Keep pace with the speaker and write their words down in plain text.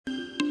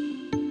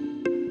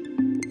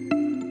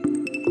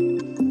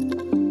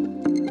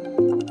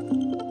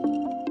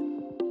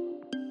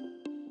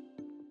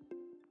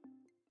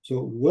So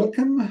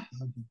welcome.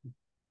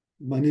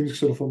 My name is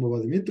Xenofon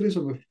Dimitris.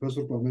 I'm a professor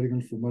of American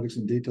Informatics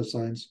and Data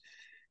Science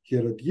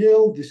here at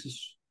Yale. This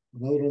is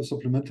another one of the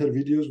supplementary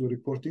videos we're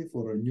recording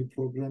for our new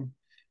program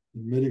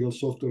in medical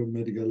software and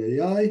medical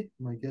AI.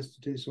 My guest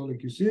today is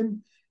Oleg Yusim,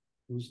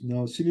 who's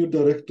now Senior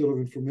Director of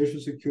Information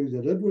Security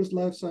at Edwards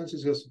Life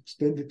Sciences. He has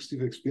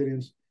extensive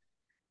experience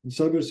in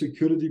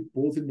cybersecurity,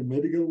 both in the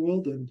medical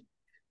world and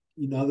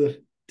in other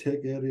tech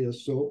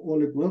areas. So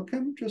Oleg,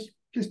 welcome. Just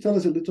please tell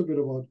us a little bit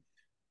about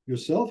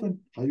yourself and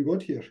how you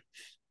got here.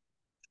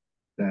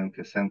 Thank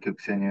you,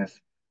 Xenius.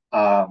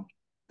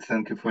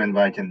 Thank you for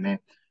inviting me.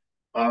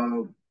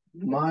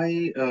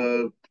 My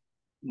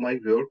my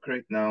work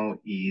right now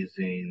is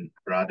in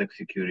product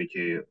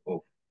security of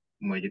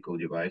medical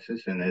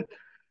devices, and it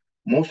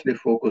mostly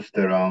focused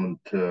around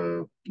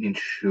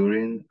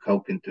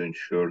helping to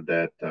ensure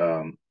that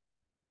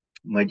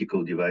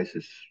medical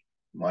devices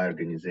my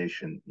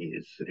organization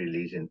is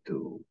releasing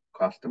to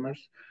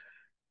customers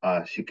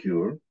are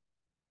secure,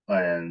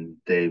 and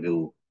they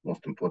will,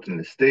 most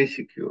importantly, stay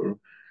secure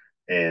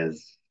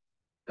as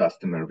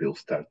customer will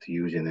start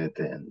using it,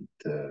 and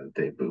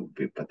they will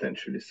be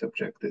potentially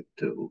subjected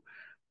to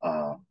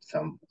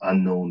some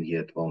unknown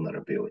yet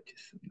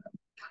vulnerabilities.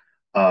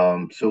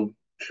 So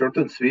short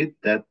and sweet,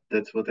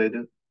 that's what I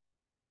do.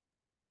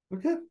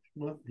 Okay,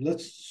 well,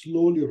 let's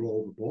slowly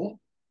roll the ball.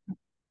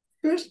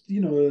 First,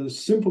 a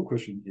simple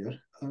question here.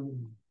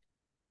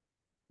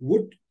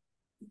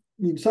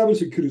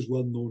 Cybersecurity is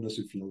well known as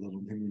a field. I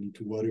don't think we need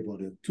to worry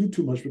about it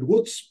too much. But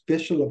what's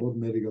special about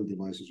medical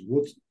devices?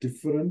 What's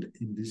different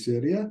in this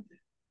area?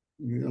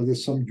 Are there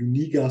some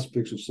unique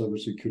aspects of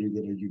cybersecurity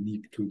that are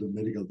unique to the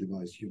medical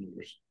device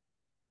universe?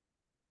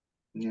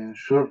 Yeah,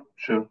 sure.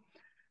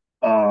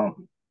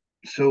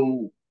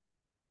 So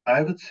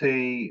I would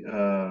say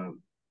the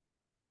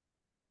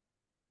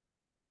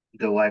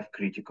life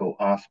critical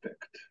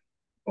aspect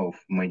of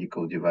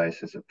medical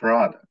device as a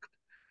product,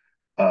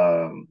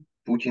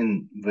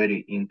 putting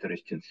very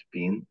interesting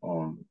spin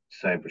on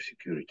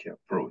cybersecurity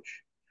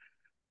approach.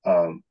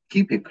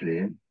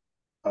 Typically,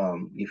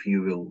 if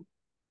you will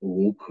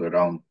look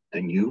around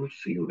the news,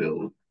 you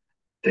will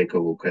take a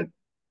look at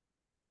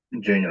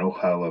general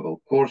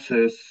high-level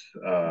courses.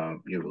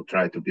 You will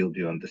try to build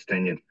your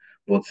understanding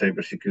what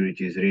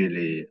cybersecurity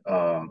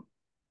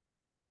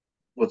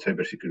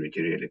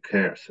really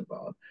cares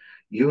about.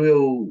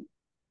 You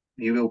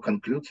will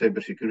conclude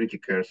cybersecurity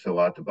cares a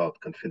lot about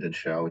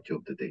confidentiality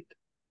of the data.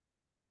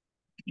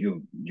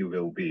 You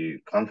will be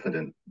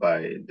confident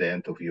by the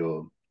end of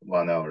your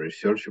 1 hour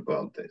research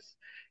about this.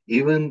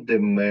 Even the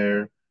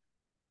mere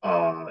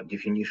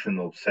definition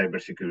of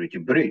cybersecurity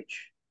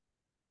breach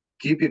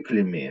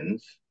typically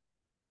means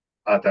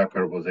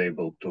attacker was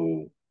able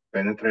to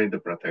penetrate the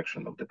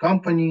protection of the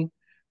company,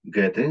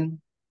 get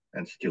in,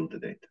 and steal the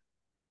data.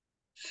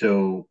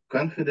 So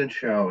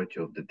confidentiality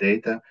of the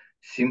data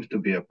seems to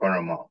be a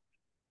paramount.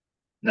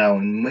 Now,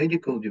 in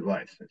medical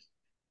devices,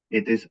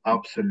 it is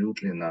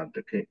absolutely not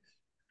the case.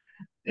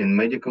 In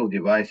medical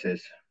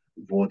devices,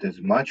 what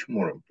is much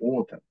more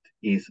important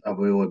is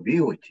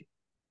availability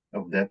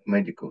of that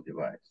medical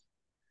device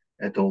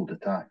at all the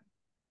time.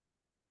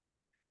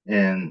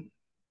 And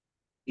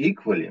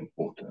equally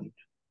important,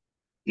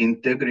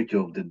 integrity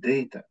of the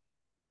data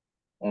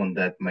on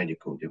that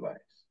medical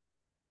device,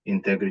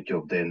 integrity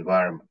of the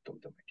environment of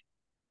the medical.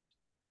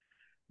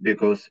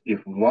 Because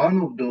if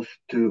one of those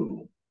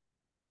two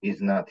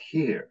is not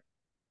here,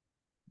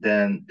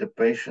 then the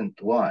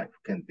patient life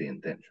can be in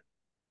danger.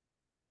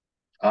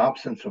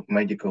 Absence of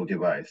medical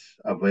device,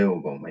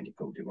 available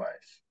medical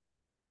device,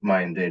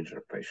 might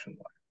endanger patient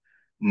life.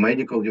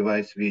 Medical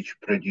device which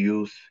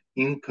produce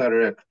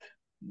incorrect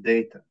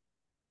data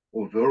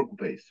or work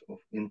base of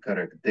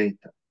incorrect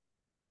data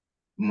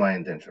might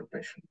endanger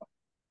patient life.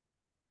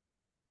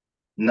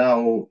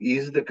 Now,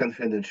 is the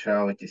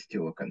confidentiality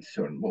still a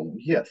concern? Well,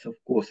 yes, of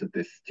course it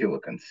is still a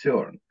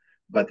concern.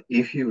 But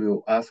if you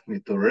will ask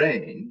me to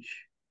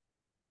range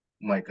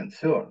my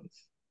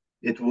concerns,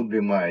 it would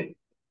be my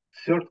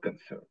third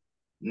concern,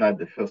 not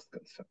the first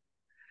concern.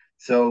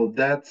 So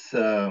that's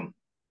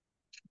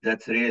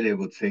really, I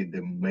would say,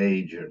 the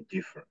major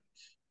difference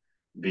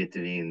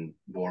between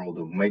world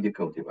of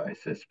medical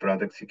devices,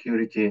 product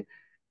security,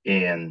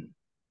 and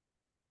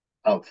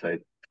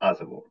outside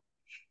other world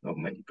of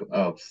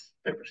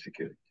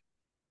cybersecurity.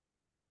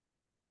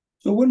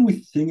 So when we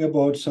think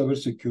about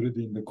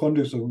cybersecurity in the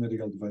context of a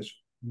medical device,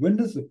 when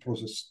does the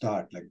process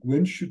start? Like,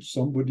 when should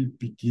somebody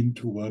begin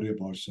to worry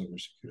about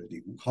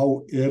cybersecurity?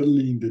 How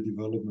early in the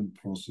development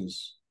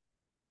process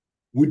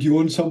would you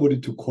want somebody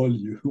to call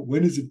you?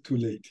 When is it too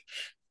late?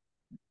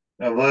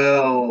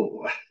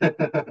 Well,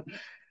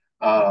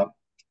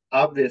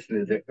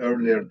 obviously, the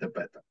earlier the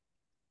better.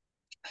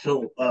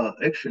 So,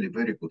 actually,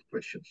 very good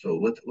question. So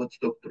let's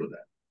talk through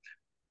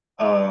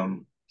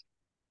that.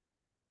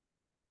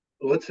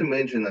 Let's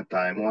imagine a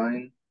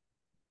timeline,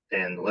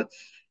 and let's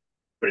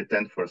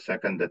pretend for a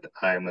second that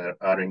I'm an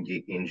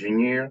R&D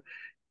engineer,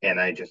 and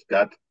I just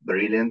got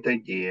brilliant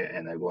idea,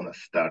 and I want to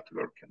start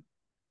working.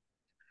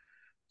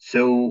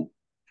 So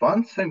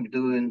once I'm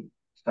doing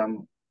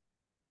some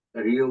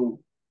real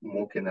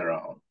mocking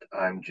around.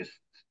 I'm just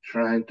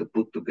trying to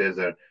put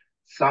together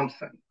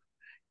something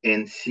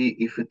and see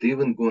if it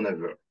even gonna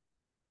work.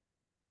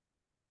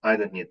 I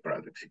don't need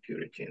product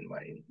security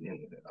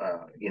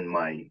in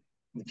my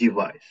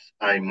device.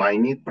 I might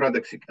need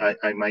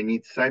I might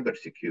need cyber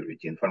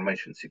security,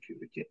 information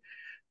security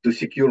to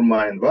secure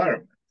my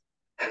environment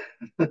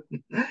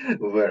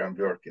where I'm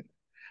working.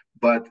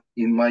 But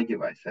in my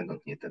device, I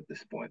don't need at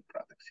this point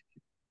product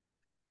security.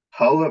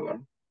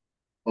 However,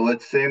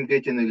 let's say I'm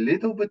getting a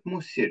little bit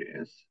more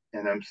serious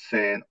and I'm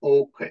saying,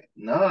 okay,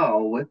 now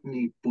let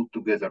me put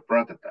together a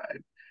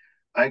prototype.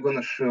 I'm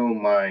gonna show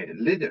my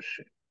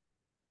leadership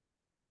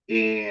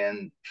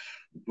and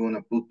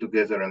gonna put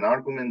together an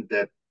argument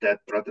that that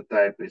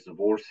prototype is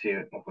worthy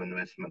of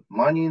investment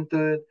money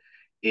into it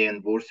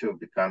and worthy of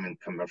becoming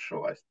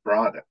commercialized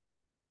product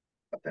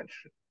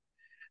potentially.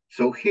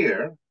 So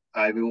here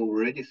I will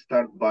already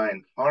start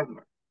buying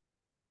hardware,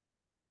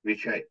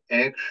 which I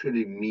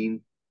actually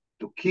mean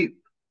to keep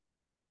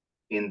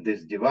in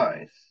this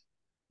device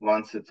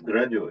once it's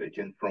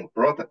graduating from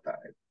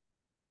prototype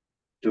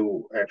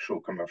to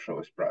actual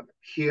commercialized product.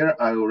 Here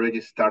I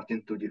already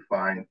starting to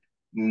define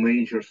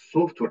major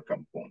software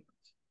components,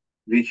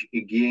 which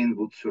again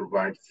would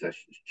survive such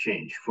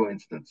change. For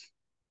instance,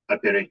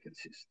 operating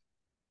system,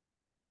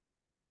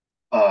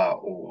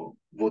 or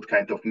what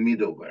kind of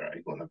middleware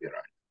I'm gonna be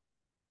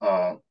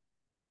running,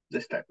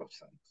 this type of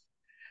things.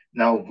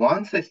 Now,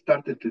 once I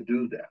started to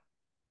do that,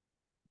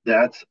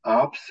 that's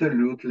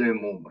absolutely a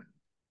moment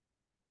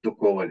to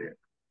call it,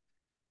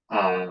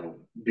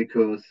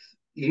 because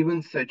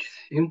even such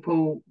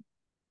simple,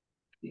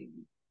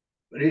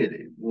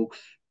 really looks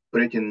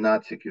pretty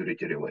not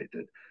security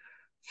related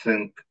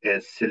thing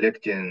as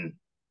selecting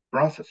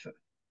processor,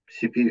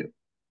 CPU,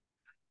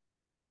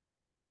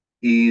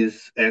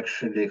 is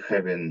actually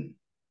having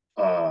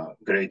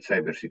great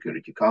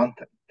cybersecurity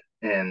content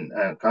and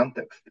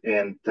context.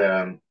 And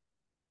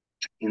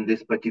in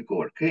this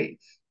particular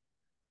case,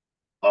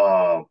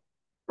 uh,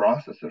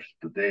 processors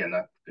today are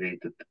not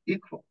created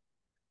equal.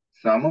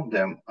 Some of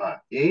them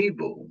are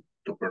able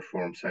to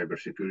perform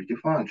cybersecurity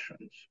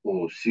functions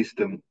or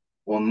system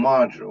on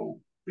module,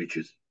 which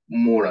is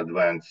more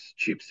advanced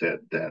chipset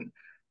than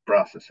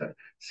processor.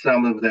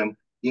 Some of them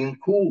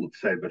include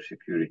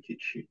cybersecurity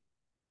chip,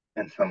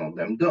 and some of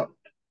them don't.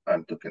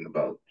 I'm talking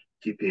about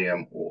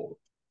TPM or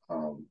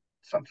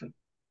something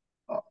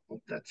of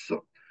that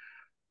sort.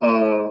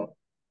 Uh,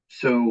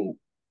 so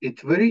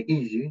it's very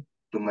easy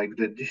to make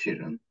that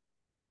decision,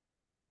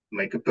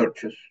 make a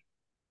purchase,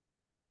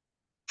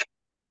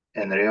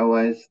 and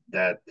realize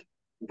that,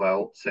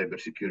 well,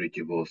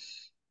 cybersecurity was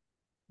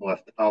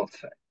left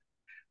outside.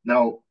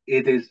 Now,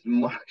 it is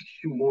much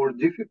more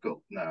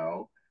difficult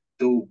now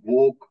to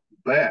walk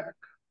back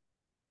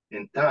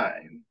in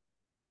time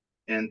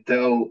and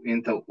tell,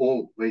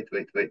 oh, wait,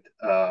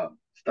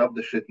 stop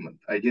the shipment.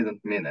 I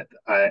didn't mean it.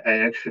 I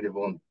actually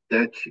want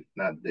that chip,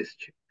 not this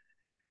chip.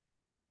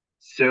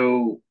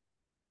 So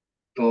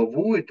to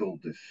avoid all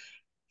this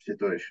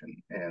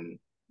situation and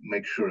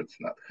make sure it's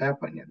not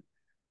happening,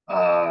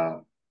 uh,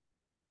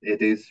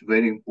 it is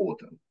very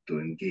important to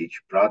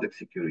engage product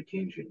security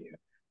engineer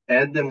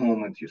at the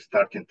moment you're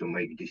starting to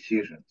make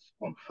decisions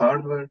on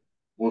hardware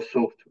or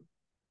software,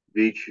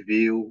 which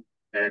will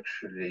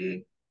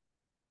actually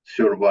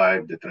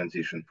survive the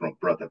transition from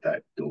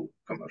prototype to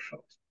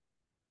commercial.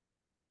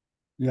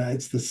 Yeah,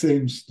 it's the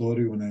same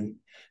story when I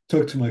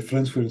talk to my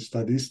friends who are in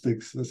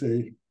statistics. They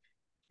say,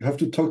 you have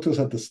to talk to us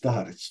at the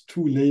start. It's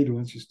too late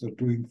once you start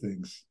doing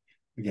things.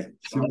 Again,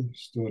 similar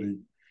story.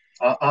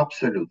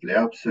 Absolutely,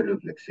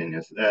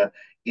 Xenius.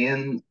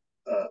 And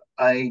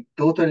I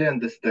totally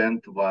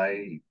understand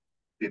why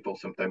people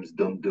sometimes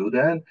don't do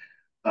that,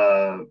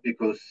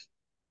 because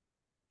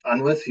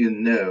unless you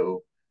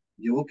know,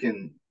 you're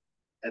looking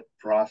at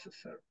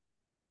processor.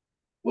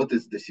 What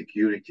is the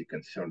security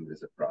concern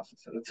with the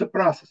processor? It's a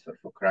processor,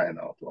 for crying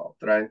out loud,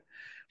 right?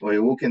 Or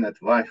you're looking at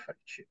Wi-Fi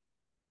chip.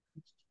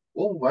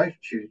 All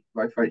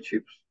Wi-Fi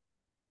chips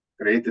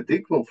created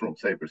equal from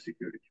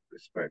cybersecurity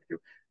perspective,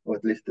 or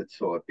at least it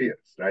so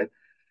appears, right?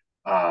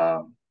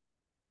 Um,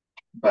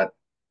 but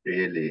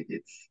really,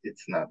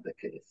 it's not the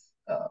case.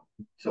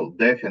 So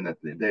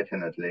definitely,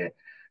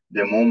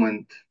 the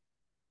moment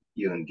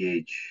you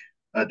engage,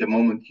 the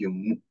moment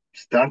you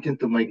starting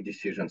to make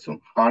decisions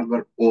on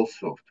hardware or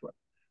software,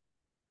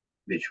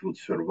 which would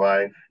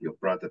survive your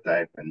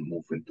prototype and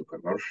move into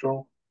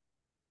commercial,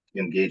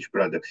 engage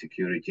product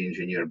security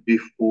engineer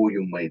before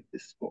you made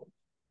this call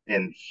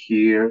and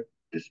hear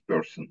this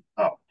person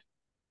out.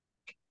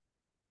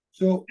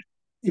 So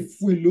if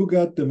we look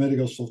at the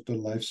medical software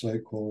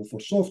lifecycle for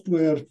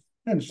software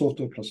and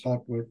software plus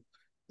hardware,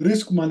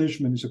 risk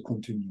management is a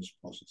continuous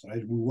process,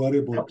 right? We worry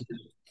about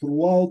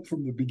throughout,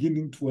 from the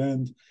beginning to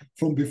end,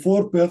 from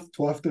before birth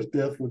to after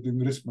death, we're doing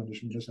risk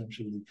management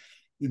essentially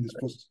in this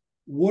process.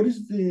 What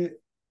is the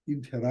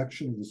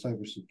interaction of the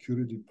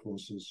cybersecurity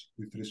process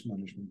with risk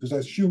management? Because I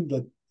assume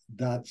that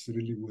that's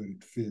really where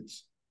it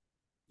fits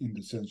in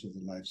the sense of the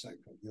life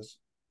cycle, yes?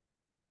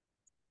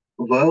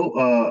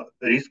 Well,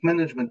 risk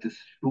management is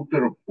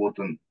super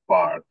important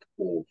part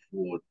of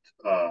what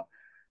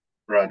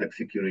product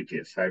security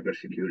and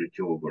cybersecurity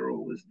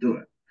overall is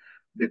doing.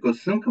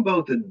 Because think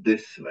about it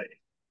this way.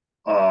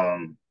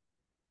 Um,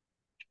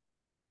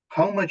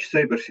 how much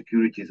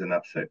cybersecurity is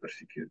enough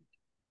cybersecurity?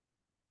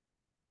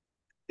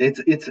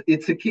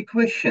 It's a key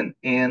question,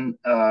 and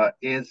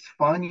as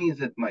funny as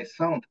it might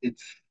sound,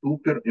 it's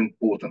super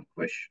important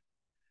question.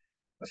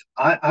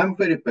 I'm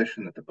very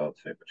passionate about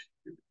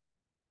cybersecurity.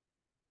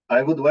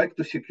 I would like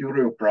to secure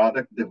your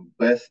product the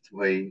best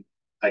way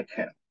I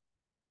can.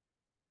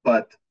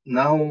 But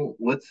now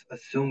let's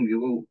assume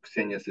you,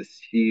 Ksenia, is the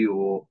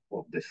CEO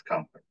of this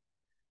company.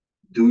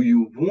 Do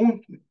you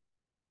want me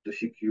to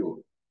secure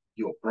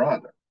your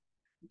product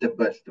the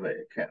best way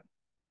I can?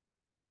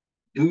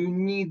 Do you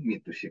need me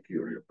to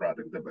secure your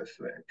product the best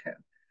way I can?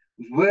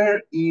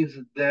 Where is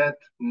that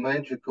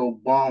magical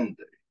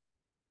boundary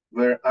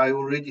where I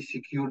already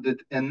secured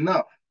it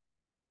enough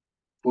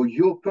for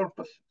your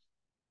purposes?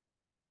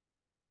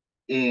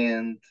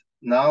 And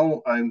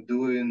now I'm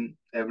doing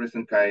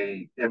everything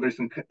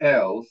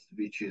else,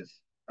 which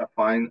is a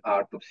fine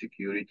art of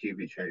security,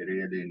 which I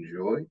really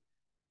enjoy.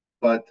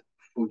 But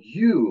for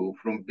you,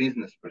 from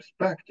business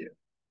perspective,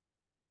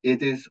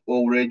 it is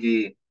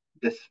already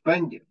the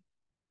spending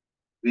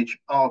which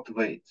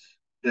outweighs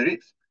the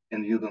risk,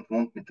 and you don't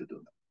want me to do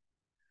that.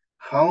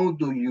 How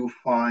do you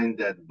find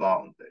that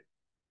boundary?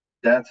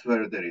 That's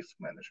where the risk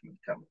management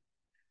comes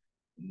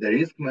in. The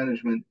risk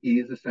management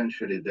is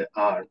essentially the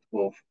art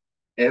of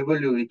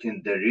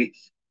evaluating the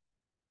risk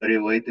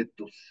related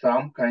to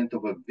some kind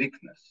of a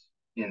weakness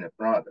in a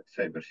product,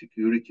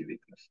 cybersecurity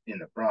weakness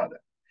in a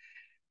product.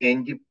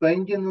 And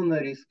depending on the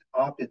risk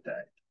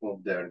appetite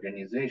of the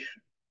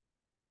organization,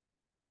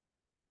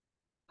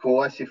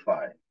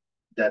 classify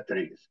that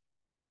risk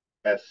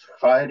as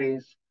high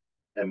risk,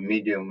 a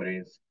medium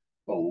risk,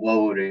 or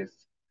low risk,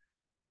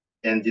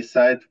 and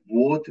decide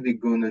what we're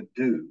going to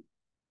do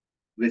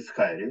with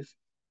high risk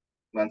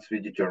once we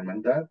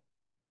determine that,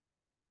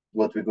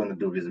 what we're going to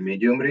do with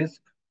medium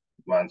risk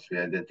once we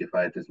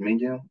identify it as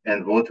medium,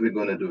 and what we're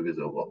going to do with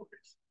a low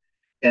risk.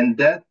 And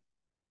that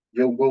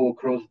will go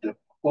across the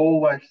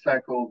whole life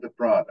cycle of the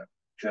product,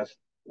 just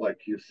like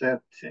you said,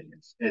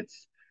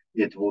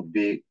 it would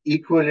be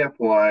equally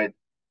applied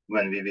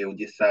when we will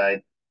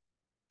decide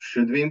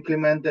should we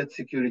implement that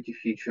security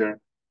feature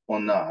or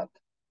not,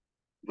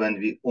 when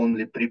we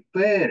only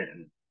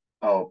preparing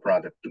our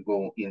product to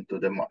go into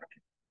the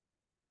market,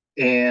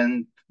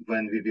 and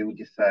when we will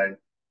decide,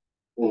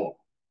 oh,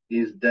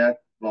 is that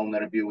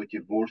vulnerability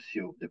worthy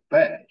of the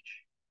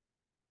patch?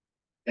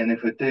 And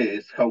if it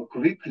is, how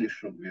quickly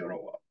should we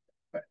roll out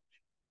the patch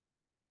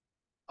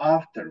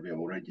after we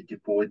already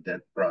deployed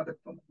that product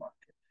on the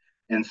market?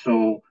 And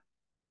so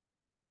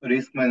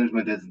risk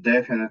management is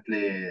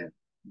definitely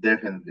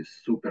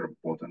super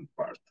important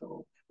part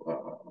of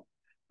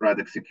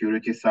product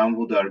security. Some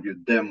would argue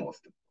the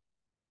most.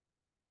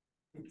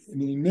 I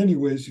mean, in many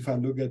ways, if I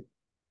look at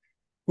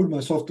put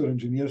my software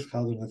engineers hat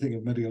on, I think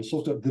of medical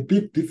software, the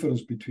big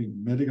difference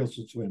between medical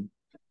software and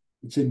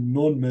let's say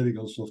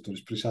non-medical software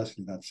is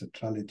precisely that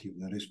centrality of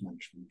the risk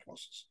management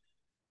process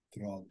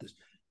throughout this.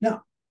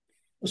 Now,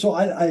 so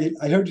I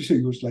heard you say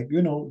it was like,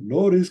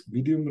 low risk,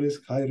 medium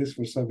risk, high risk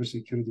for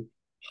cybersecurity.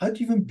 How do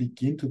you even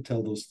begin to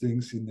tell those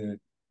things in a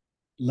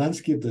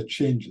landscape that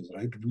changes,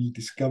 right? We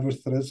discover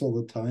threats all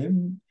the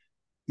time.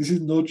 This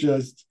is not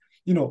just,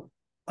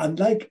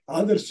 unlike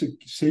other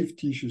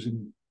safety issues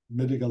in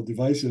medical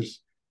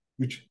devices,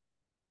 which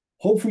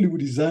hopefully we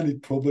design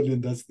it properly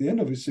and that's the end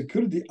of it.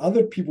 Security,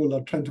 other people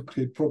are trying to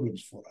create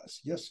problems for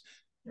us. Yes.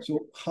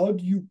 So how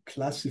do you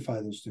classify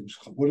those things?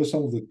 What are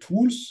some of the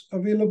tools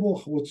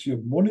available? What's your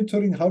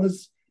monitoring? How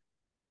does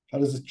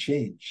it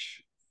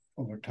change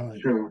over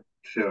time?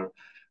 Sure.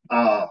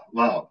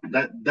 Wow,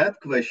 that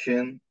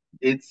question,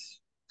 it's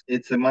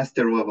a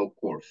master level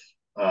course,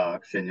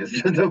 Ksenia,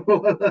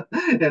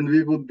 and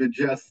we would be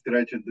just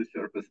scratching the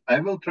surface. I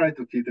will try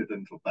to keep it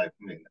into 5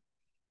 minutes.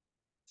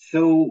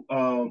 So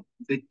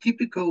the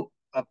typical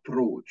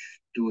approach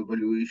to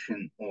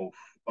evaluation of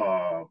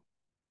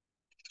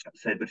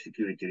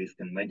cybersecurity risk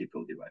in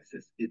medical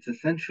devices, it's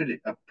essentially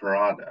a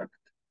product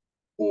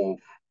of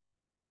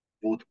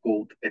what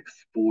called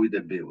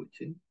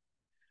exploitability,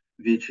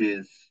 which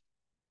is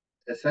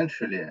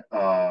essentially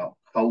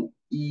how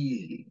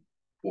easy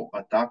for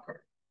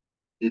attacker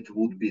it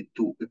would be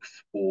to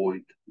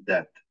exploit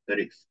that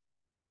risk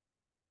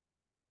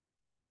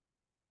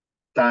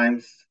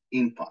times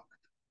impact,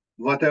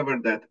 whatever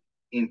that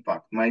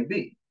impact might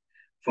be.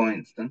 For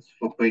instance,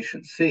 for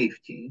patient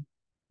safety,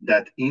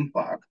 that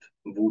impact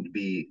would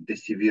be the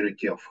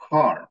severity of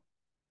harm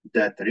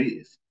that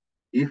risk,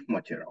 if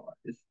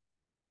materialized,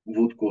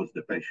 would cause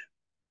the patient.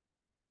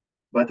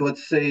 But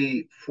let's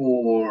say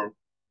for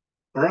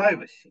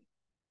privacy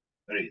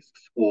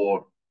risks,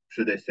 or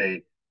should I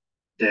say,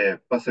 the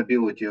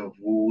possibility of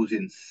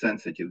losing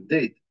sensitive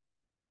data,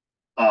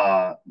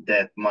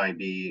 that might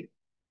be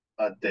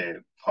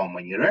the how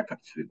many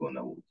records we're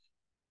gonna lose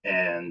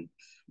and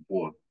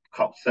what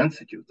how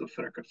sensitive those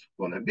records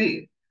are going to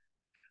be.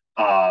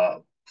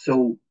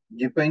 So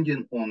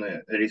depending on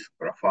a risk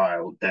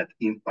profile, that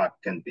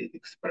impact can be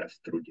expressed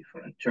through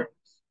different terms.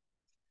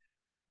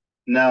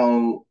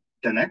 Now,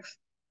 the next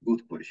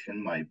good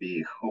question might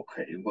be,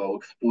 okay, well,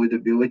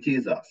 exploitability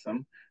is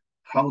awesome.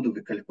 How do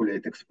we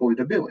calculate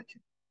exploitability?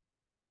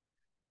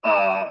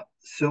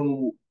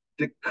 So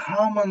the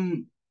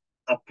common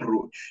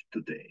approach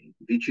today,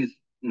 which is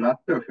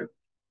not perfect,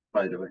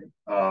 by the way,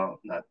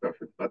 not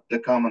perfect, but the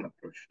common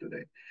approach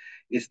today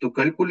is to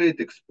calculate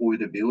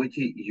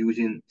exploitability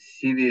using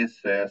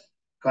CVSS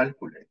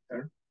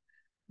calculator,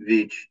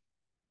 which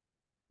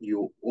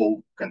you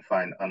all can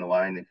find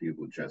online if you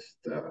would just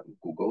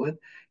Google it.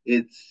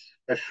 It's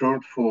a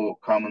short for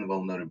Common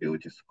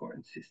Vulnerability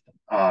Scoring System.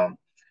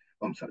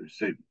 I'm sorry,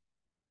 so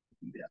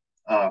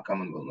yeah,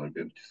 Common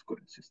Vulnerability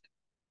Scoring System.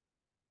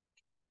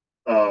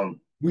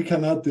 We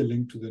can add the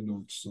link to the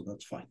notes, so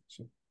that's fine.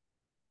 So,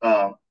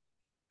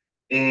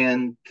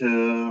 and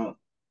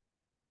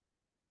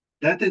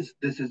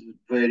this is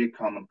very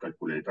common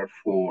calculator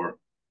for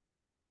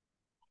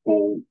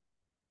whole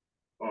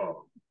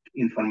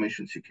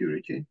information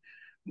security.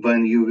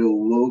 When you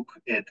will look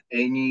at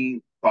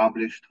any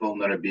published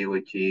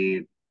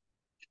vulnerability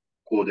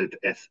coded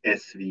as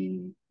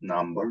SV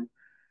number,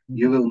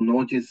 you will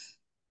notice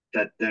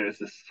that there is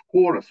a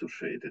score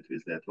associated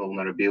with that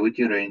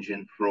vulnerability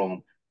ranging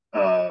from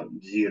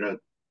 0.1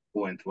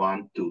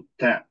 to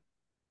 10.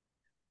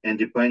 And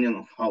depending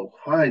on how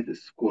high the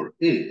score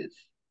is,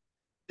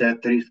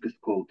 that risk is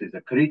called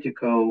either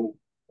critical,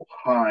 or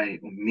high,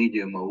 or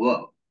medium, or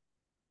low.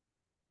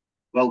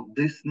 Well,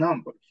 these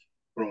numbers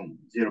from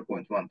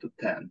 0.1 to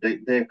 10,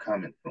 they're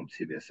coming from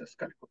CVSS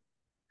calculator.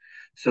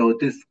 So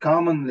it is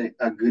commonly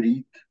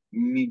agreed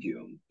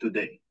medium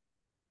today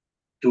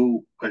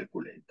to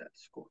calculate that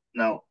score.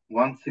 Now,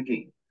 once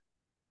again,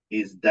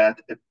 is that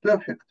a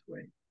perfect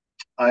way?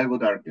 I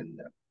would argue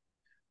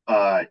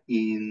that.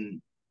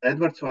 In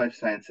Edwards Life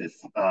Sciences,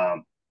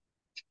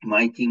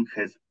 my team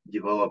has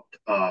developed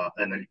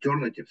an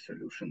alternative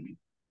solution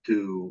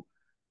to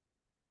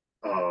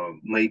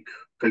make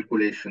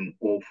calculation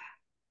of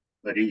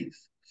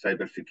risk,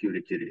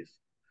 cybersecurity risk,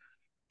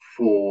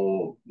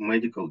 for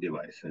medical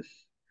devices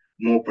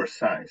more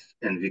precise,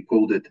 and we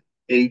called it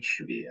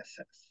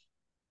HVSS,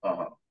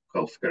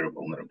 Healthcare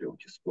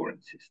Vulnerability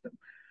Scoring System.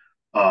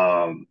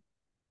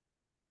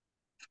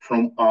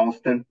 From our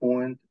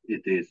standpoint,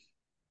 it is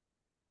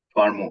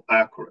far more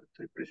accurate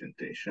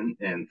representation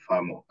and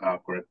far more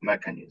accurate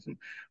mechanism.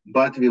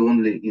 But we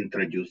only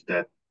introduced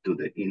that to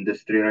the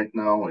industry right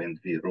now, and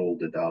we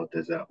rolled it out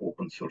as an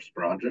open source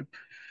project.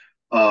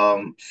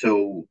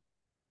 So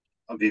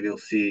we will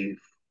see if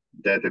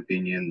that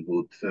opinion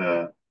would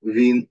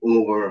win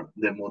over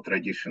the more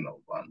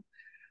traditional one.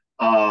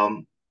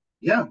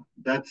 Yeah,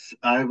 that's,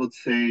 I would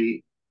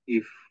say,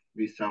 if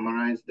we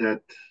summarize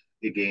that,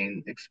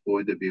 again,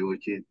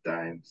 exploitability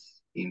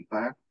times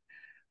impact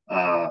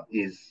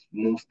is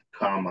most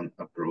common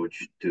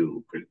approach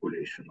to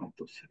calculation of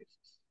those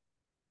risks.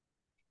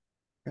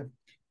 Okay.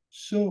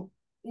 So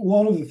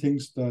one of the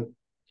things that,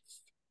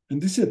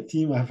 and this is a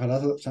theme I've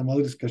had some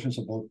other discussions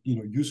about,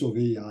 use of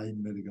AI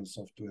in medical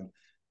software.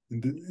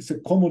 And it's a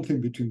common thing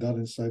between that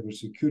and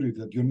cybersecurity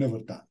that you're never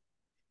done,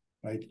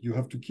 right? You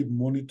have to keep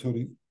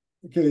monitoring.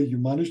 Okay, you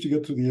managed to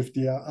get through the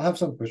FDA. I have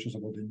some questions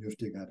about the new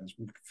FDA guidance.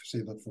 We'll say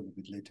that for a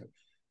bit later.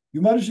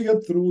 You managed to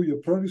get through, your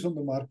product is on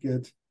the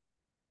market.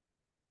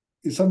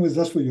 In some ways,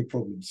 that's where your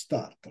problems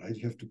start, right?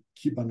 You have to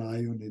keep an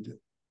eye on it.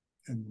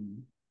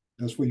 And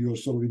that's where you're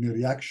sort of in a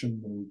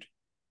reaction mode.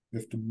 You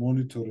have to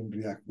monitor and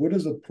react. What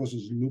does that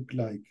process look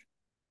like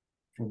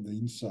from the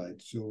inside?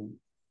 So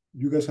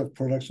you guys have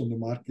products on the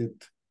market.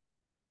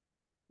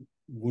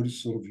 What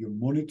is sort of your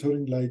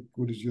monitoring like?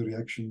 What is your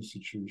reaction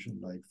situation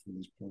like for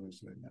these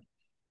products right now?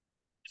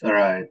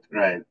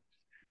 Right.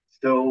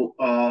 So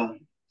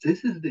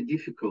this is the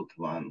difficult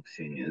one,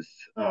 Xenius.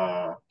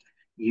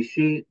 You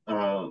see,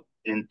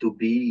 and to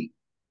be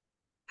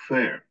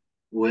fair,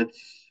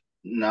 let's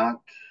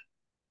not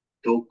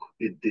talk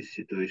in this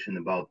situation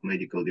about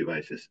medical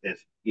devices as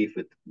if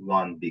it's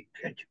one big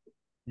category.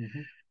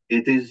 Mm-hmm.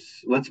 It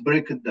is, let's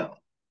break it down.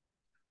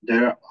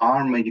 There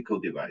are medical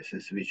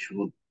devices which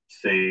would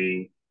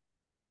say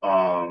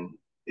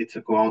it's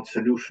a cloud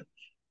solutions,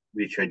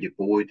 which are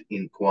deployed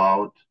in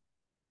cloud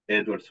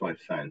Edwards Life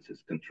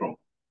Sciences control.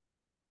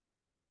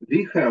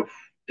 We have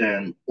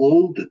then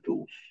all the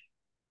tools,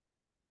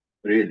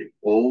 really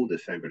all the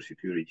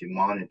cybersecurity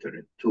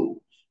monitoring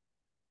tools,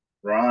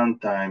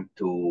 runtime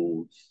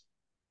tools,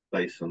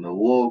 based on the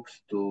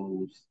logs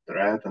tools,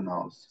 threat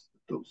analysis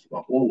tools,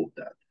 all of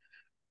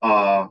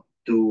that,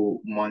 to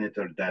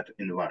monitor that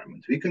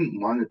environment. We can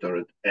monitor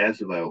it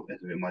as well as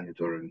we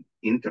monitor an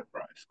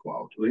enterprise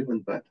cloud, or even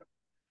better.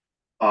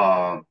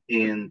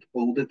 And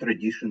all the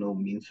traditional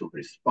means of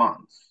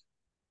response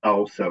are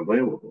also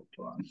available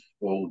to us.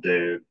 All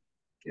the,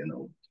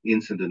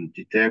 incident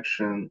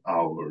detection,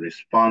 our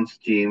response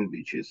team,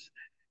 which is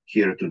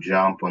here to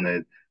jump on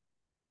it,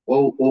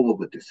 all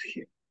of it is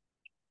here.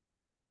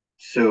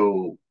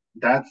 So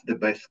That's the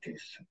best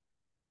case.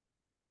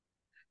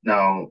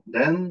 Now,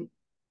 then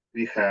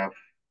we have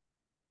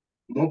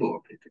mobile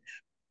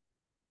application.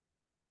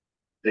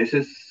 This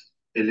is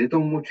a little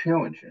more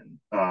challenging,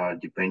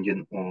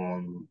 depending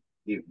on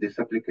if this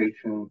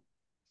application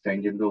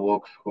sending the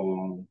logs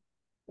home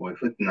or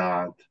if it's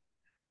not,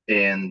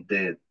 and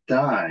the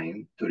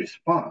time to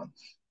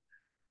response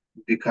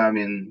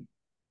becoming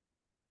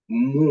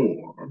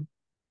more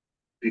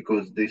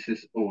because this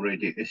is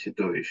already a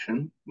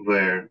situation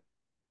where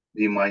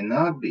we might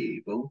not be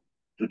able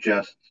to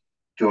just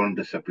turn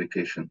this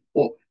application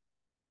off.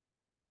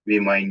 We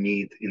might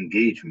need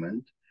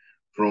engagement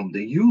from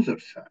the user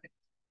side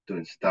to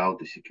install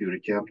the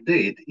security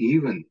update,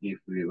 even if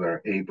we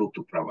were able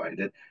to provide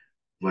it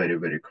very,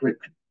 very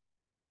quickly.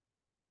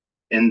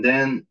 And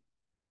then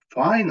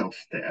final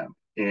step,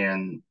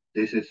 and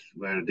this is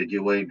where the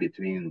delay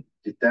between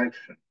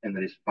detection and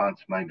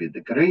response might be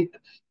the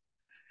greatest,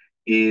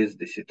 is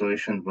the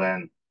situation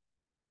when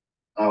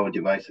our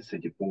devices are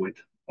deployed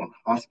on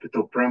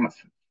hospital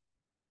premises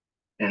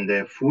and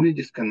they're fully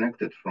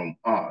disconnected from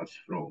us,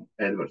 from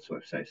Edwards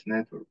website's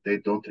network. They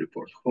don't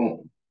report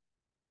home.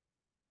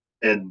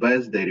 At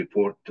best, they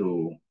report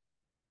to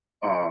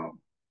uh,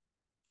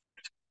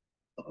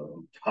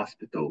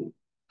 hospital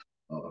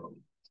uh,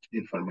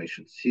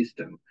 information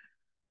system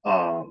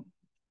um,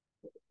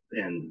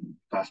 and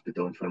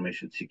hospital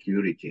information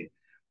security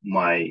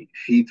might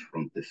feed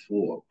from these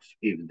logs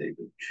if they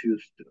will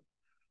choose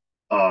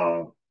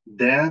to.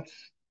 That's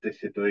the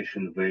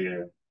situation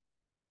where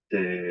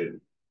the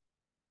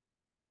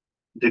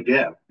the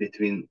gap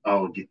between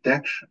our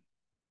detection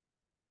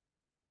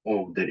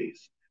of the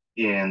risk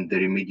and the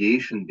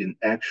remediation being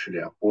actually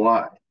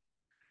applied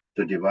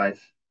to device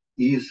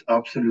is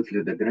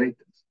absolutely the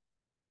greatest.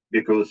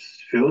 Because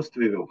first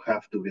we will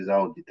have to,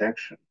 without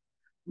detection,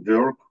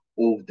 work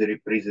of the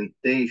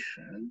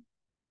representation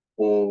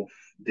of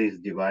this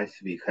device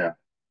we have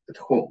at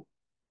home.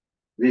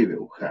 We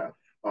will have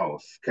our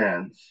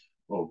scans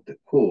of the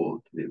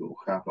code, we will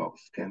have our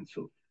scans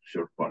of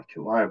third-party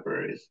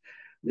libraries.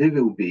 We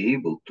will be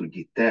able to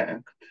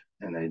detect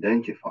and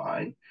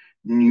identify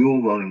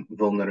new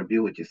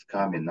vulnerabilities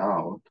coming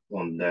out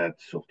on that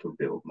software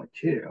bill of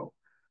material.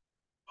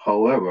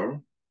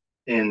 However,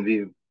 and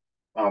we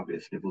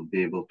obviously would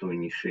be able to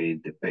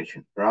initiate the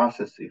patching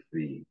process if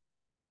we,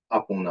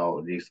 upon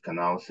our risk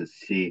analysis,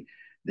 see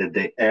that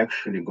they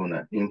actually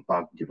gonna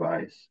impact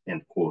device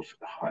and cause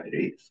a high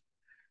risk.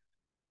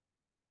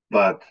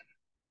 But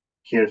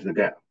here's the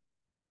gap.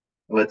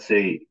 Let's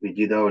say we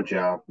did our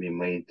job, we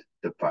made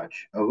the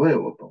patch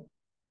available.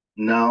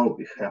 Now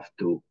we have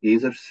to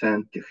either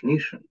send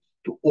technicians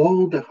to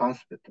all the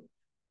hospitals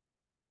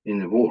in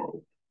the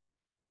world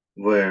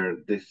where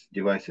these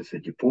devices are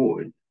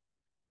deployed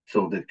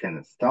so they can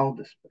install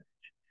this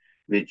patch,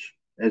 which,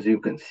 as you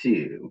can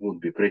see, would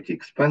be pretty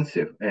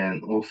expensive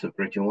and also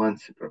pretty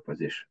lengthy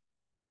proposition.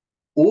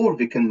 Or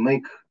we can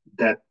make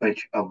that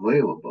patch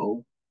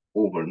available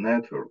over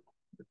network,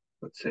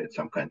 let's say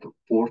some kind of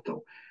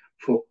portal,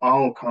 for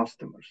our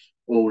customers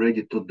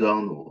already to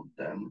download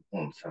them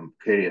on some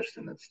carriers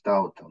and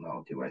install it on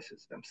our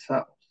devices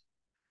themselves.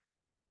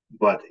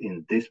 But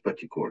in this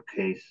particular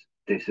case,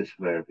 this is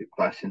where we're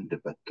passing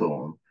the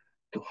baton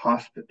to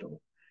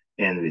hospital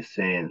and we're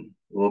saying,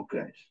 look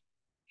guys,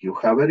 you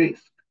have a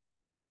risk.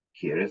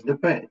 Here is the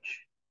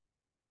patch.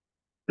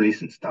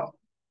 Please install.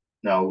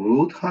 Now,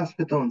 would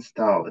hospital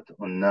install it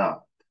or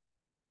not,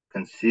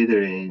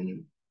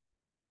 considering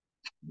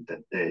that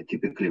they're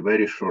typically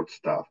very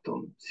short-staffed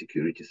on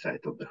security side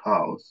of the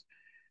house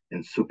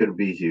and super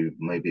busy,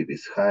 maybe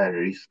with higher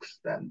risks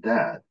than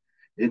that,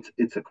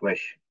 it's a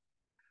question.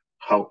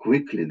 How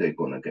quickly they're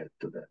gonna get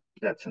to that?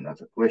 That's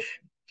another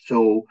question.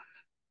 So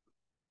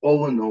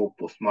all in all,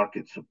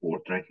 post-market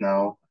support right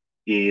now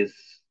is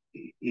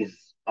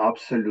is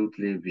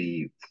absolutely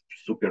we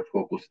super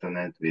focused on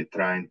it. We're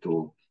trying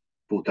to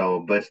put our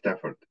best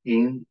effort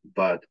in,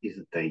 but is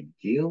it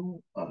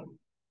ideal?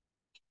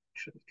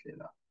 Absolutely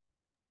not.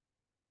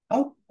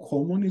 How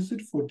common is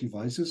it for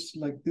devices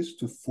like this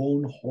to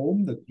phone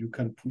home that you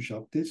can push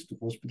updates? Do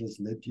hospitals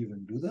let you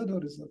even do that,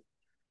 or is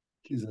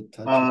that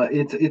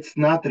touchy? It's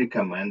not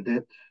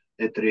recommended.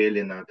 It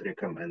really not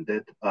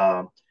recommended.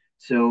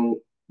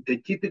 So the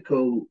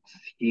typical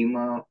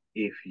schema,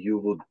 if you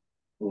would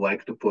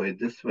like to put it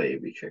this way,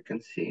 which I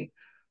can see,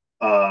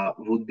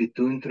 would be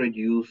to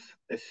introduce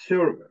a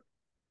server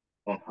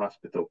on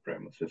hospital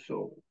premises.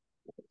 So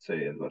let's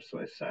say Advanced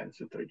Life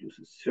Science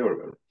introduces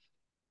server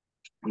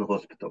on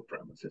hospital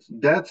premises.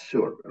 That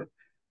server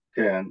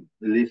can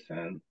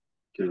listen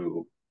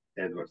to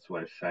Edwards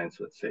Life Science,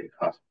 let's say,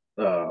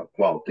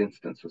 cloud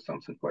instance or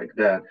something like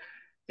that,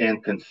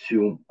 and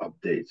consume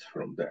updates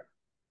from there.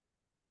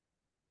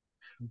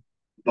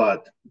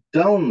 But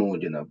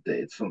downloading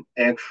updates on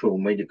actual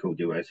medical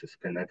devices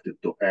connected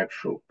to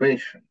actual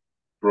patient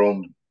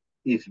from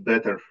is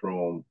better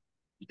from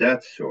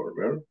that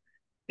server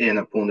and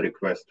upon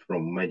request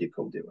from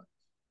medical device,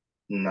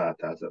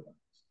 not otherwise,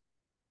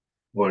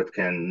 or it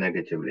can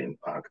negatively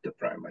impact the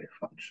primary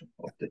function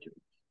of the device.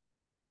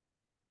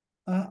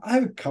 I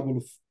have a couple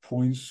of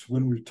points.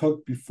 When we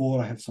talked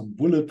before, I have some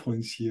bullet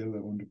points here that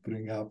I want to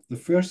bring up. The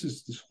first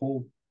is this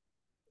whole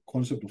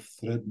concept of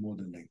threat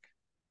modeling.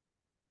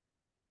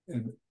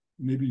 And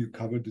maybe you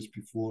covered this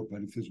before,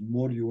 but if there's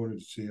more you wanted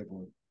to say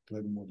about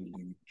threat modeling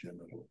in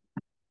general.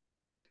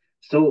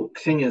 So,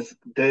 Xenius,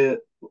 the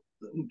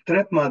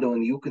threat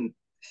modeling, you can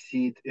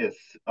see it as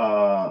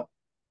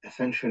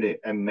essentially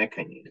a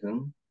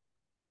mechanism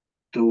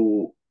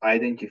to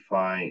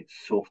identify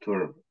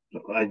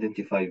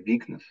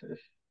weaknesses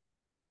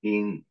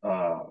in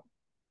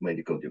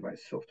medical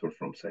device software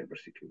from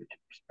cybersecurity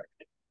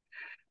perspective.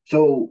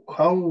 So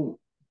how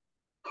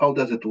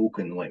does it look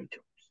in lame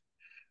terms?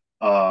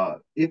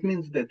 It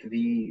means that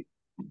we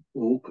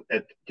look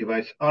at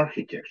device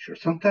architecture.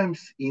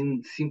 Sometimes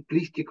in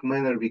simplistic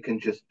manner, we can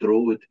just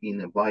draw it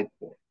in a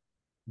whiteboard.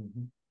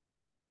 Mm-hmm.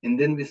 And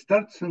then we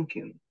start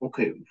thinking,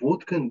 okay,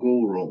 what can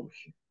go wrong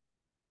here?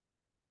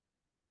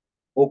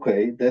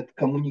 Okay, that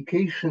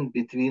communication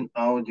between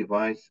our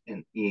device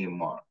and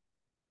EMR.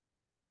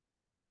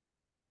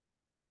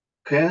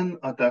 Can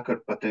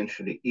attacker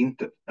potentially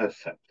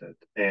intercept it?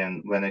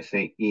 And when I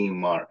say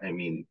EMR, I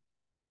mean,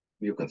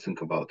 you can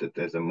think about it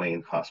as a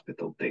main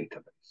hospital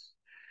database.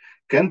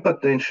 Can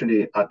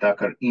potentially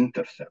attacker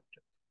intercept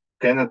it?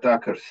 Can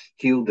attacker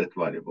steal that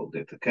valuable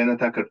data? Can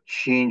attacker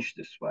change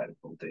this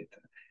valuable data?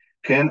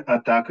 Can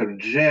attacker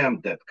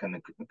jam that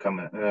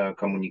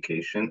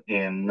communication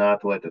and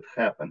not let it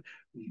happen?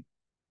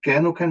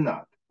 Can or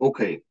cannot?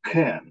 Okay,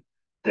 can.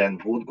 Then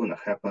what's going to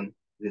happen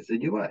with the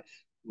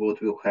device?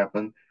 What will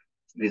happen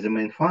with the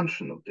main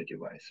function of the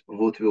device?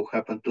 What will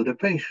happen to the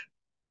patient?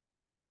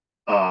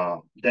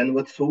 Then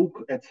let's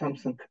look at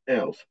something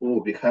else.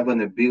 Oh, we have an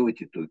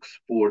ability to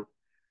export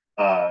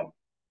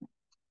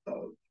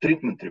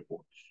treatment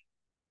reports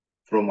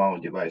from our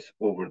device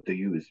over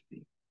the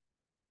USB.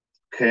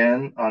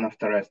 Can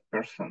unauthorized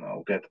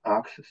personnel get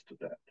access to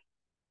that?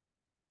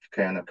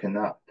 Can or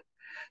cannot?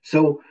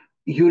 So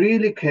you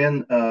really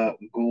can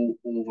go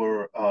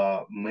over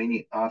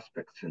many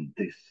aspects in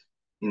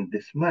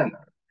this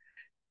manner,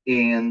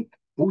 and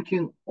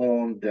putting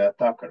on the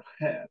attacker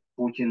hat,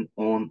 putting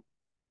on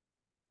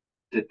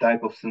the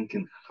type of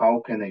thinking,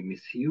 how can I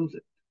misuse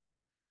it?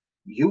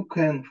 You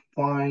can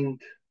find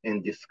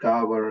and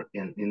discover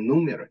and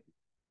enumerate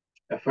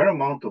a fair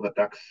amount of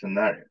attack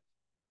scenarios,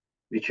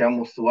 which are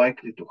most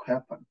likely to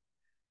happen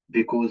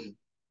because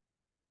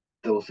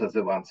those are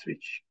the ones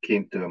which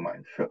came to your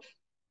mind first.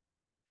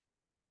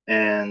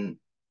 And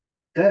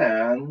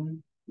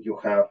then you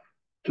have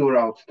two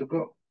routes to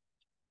go.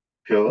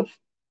 First,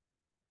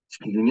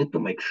 you need to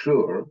make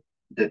sure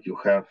that you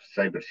have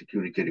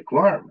cybersecurity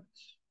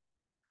requirements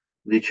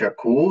which are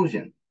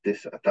closing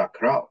these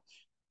attack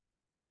routes,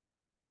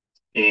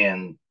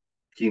 and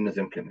team is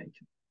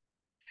implementing.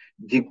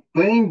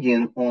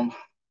 Depending on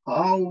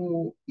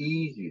how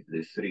easy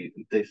this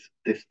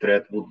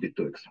threat would be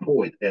to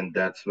exploit, and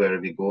that's where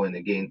we go in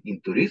again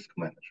into risk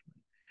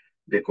management,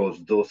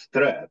 because those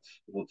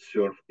threats would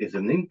serve as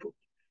an input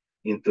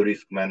into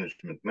risk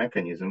management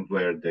mechanism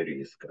where the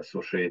risk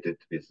associated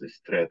with this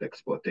threat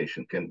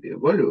exploitation can be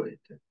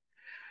evaluated.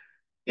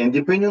 And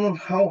depending on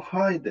how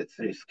high that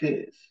risk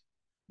is,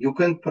 you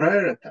can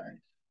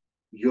prioritize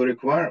your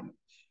requirements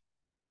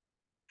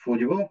for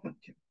development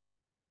team.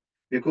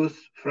 Because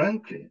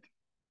frankly,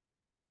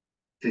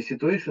 the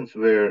situations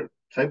where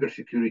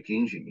cybersecurity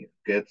engineer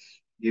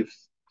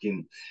gives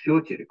team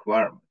 30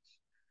 requirements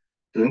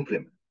to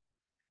implement,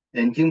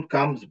 and team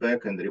comes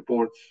back and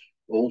reports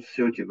all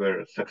 30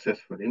 were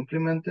successfully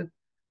implemented,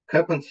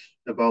 happens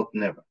about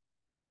never.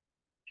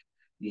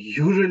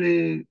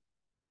 Usually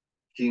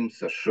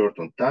teams are short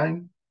on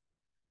time,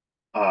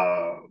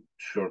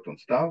 short on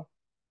staff,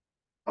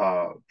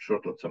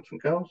 short on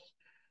something else,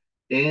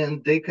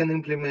 and they can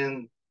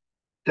implement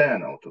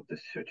 10 out of the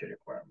 30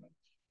 requirements,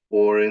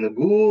 or in a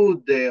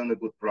good day on a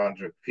good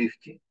project,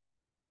 15.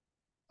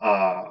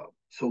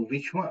 So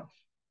which ones?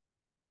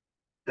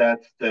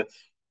 That's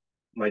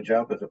my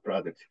job as a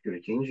product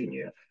security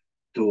engineer,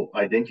 to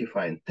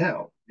identify and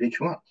tell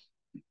which ones.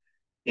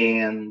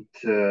 And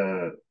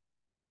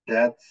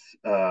that's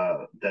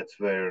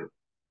where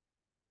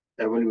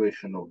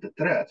evaluation of the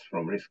threats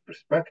from risk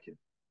perspective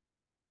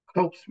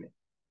helps me.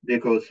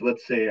 Because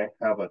let's say I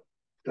have a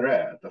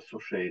threat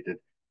associated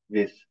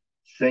with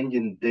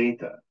sending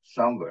data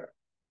somewhere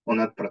on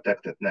a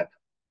protected net.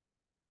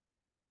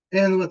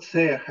 And let's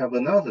say I have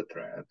another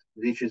threat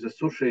which is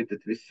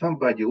associated with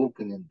somebody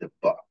opening the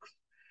box,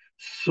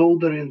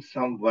 soldering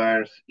some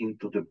wires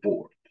into the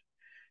board,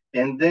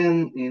 and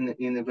then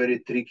in a very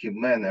tricky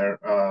manner,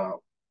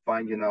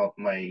 finding out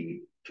my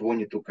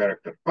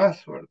 22-character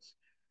passwords,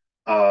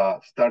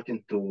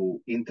 starting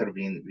to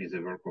intervene with the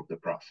work of the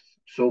processor.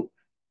 So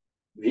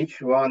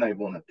which one I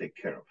want to take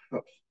care of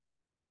first?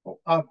 Well,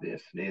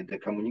 obviously the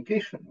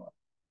communication one.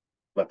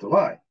 But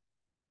why?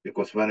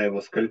 Because when I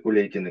was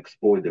calculating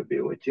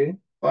exploitability,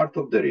 part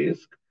of the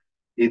risk,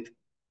 it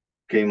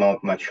came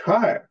out much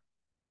higher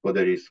for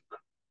the risk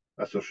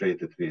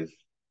associated with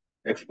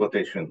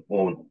exploitation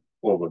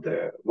over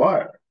the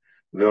wire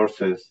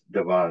versus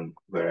the one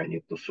where I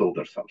need to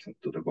solder something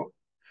to the board.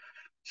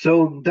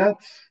 So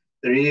that's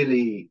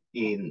really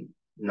in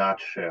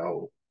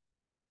nutshell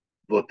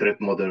what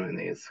threat modeling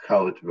is,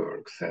 how it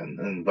works,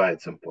 and why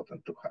it's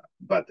important to have.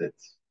 But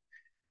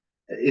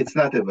it's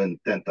not even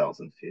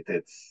 10,000 feet.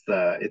 It's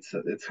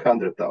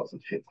 100,000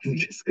 feet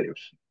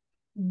description.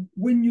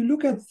 When you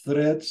look at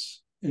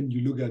threats and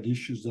you look at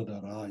issues that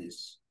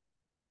arise,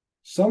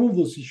 some of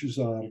those issues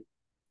are,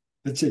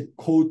 let's say,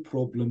 code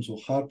problems or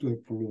hardware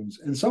problems,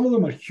 and some of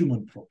them are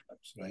human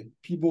problems, right?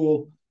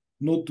 People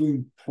not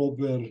doing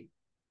proper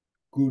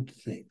good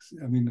things.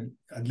 I mean,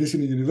 at least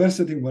in a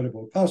university, what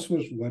about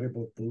passwords? What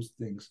about those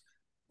things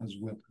as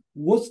well?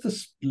 What's the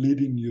split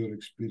in your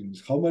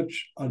experience? How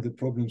much are the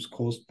problems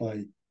caused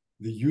by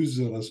the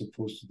user as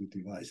opposed to the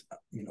device? I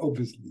mean,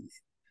 obviously,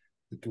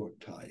 the two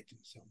are tied in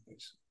some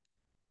ways.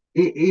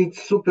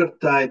 It's super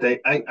tight.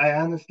 I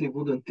honestly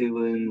wouldn't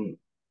even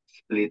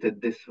split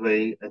it this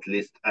way. At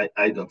least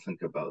I don't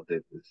think about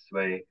it this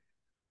way.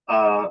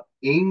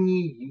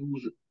 Any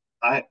user,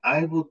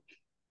 I would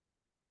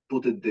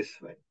put it this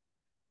way.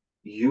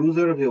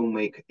 User will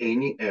make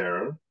any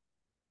error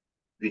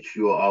which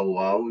you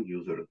allow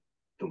user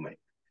to make.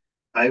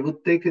 I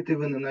would take it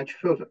even a notch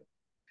further.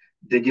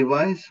 The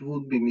device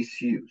would be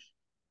misused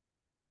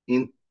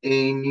in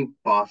any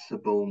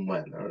possible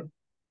manner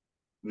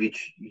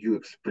which you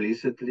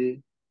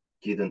explicitly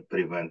didn't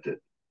prevent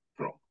it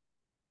from.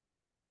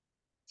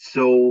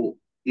 So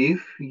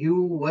if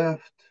you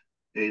left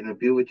an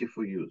ability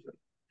for user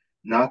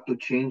not to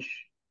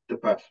change the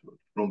password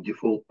from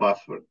default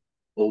password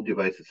all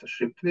devices are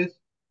shipped with,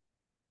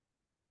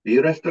 be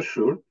rest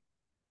assured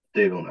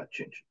they will not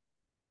change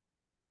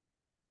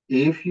it.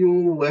 If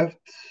you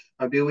left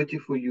ability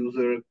for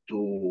user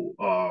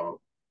to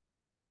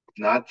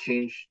not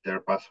change their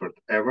password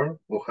ever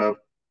or have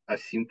a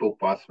simple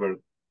password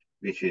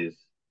which is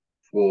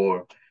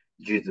for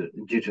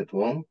digit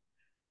long,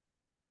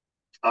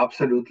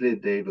 absolutely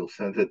they will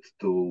send it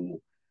to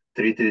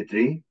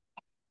 333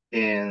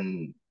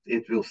 and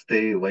it will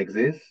stay like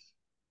this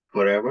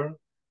forever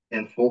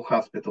and whole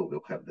hospital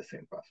will have the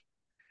same password.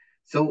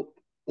 So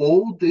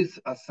all these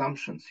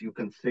assumptions you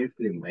can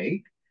safely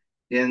make,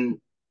 and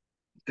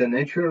the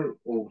nature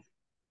of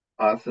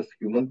us as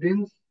human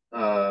beings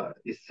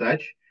is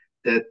such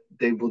that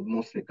they would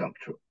mostly come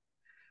true.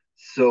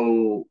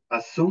 So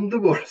assume the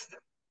worst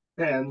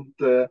and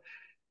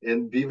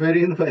be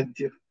very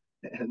inventive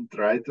and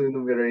try to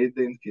enumerate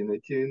the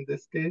infinity in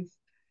this case,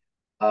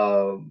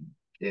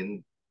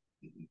 and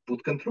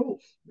put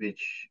controls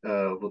which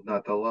would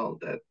not allow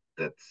that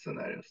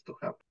scenarios to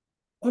happen.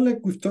 Oleg,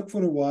 we've talked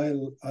for a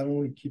while. I don't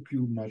want to keep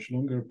you much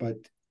longer, but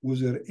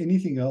was there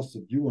anything else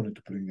that you wanted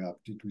to bring up?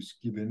 Did we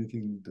skip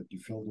anything that you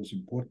felt was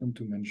important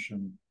to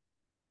mention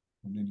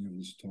on any of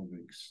these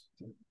topics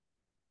that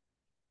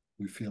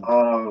we failed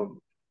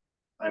to?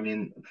 I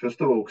mean, first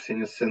of all,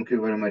 Xenius, thank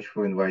you very much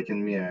for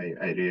inviting me.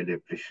 I really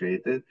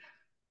appreciate it.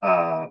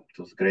 It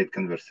was a great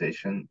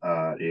conversation.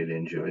 Really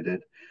enjoyed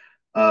it.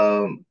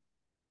 Um,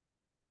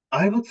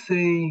 I would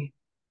say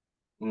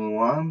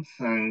one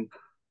thing,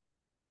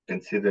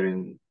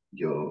 considering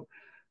your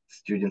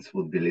students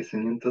would be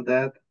listening to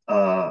that,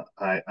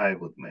 I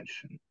would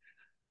mention.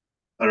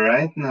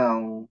 Right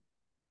now,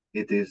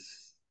 it is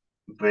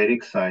very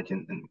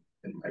exciting,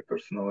 in my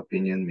personal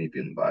opinion, maybe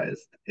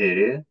unbiased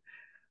area,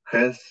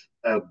 has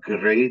a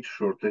great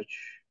shortage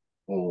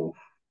of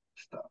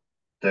stuff.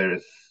 There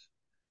is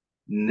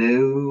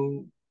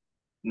no,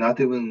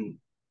 not even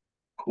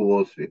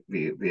close.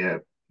 We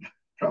have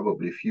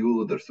probably few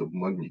orders of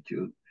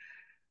magnitude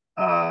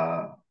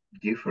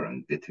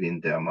different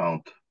between the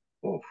amount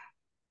of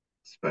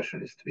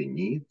specialists we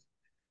need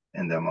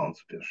and the amount of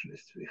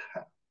specialists we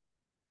have.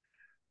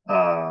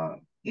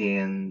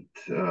 And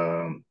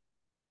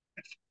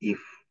if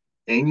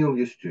any of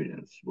your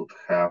students would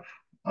have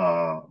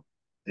a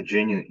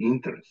genuine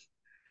interest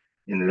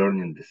in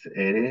learning this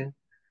area,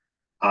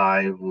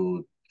 I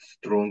would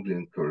strongly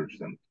encourage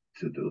them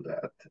to do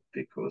that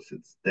because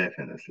it's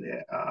definitely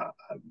a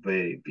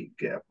very big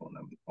gap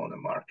on the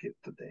market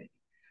today.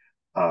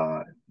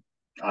 Uh,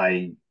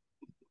 I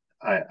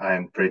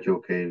I'm pretty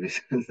okay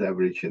with them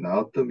reaching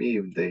out to me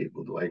if they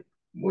would like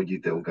more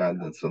detailed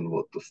guidance on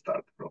what to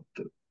start from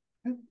too.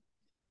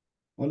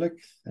 Oleg,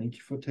 thank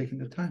you for taking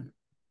the time.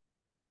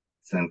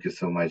 Thank you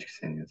so much,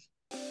 Xenius.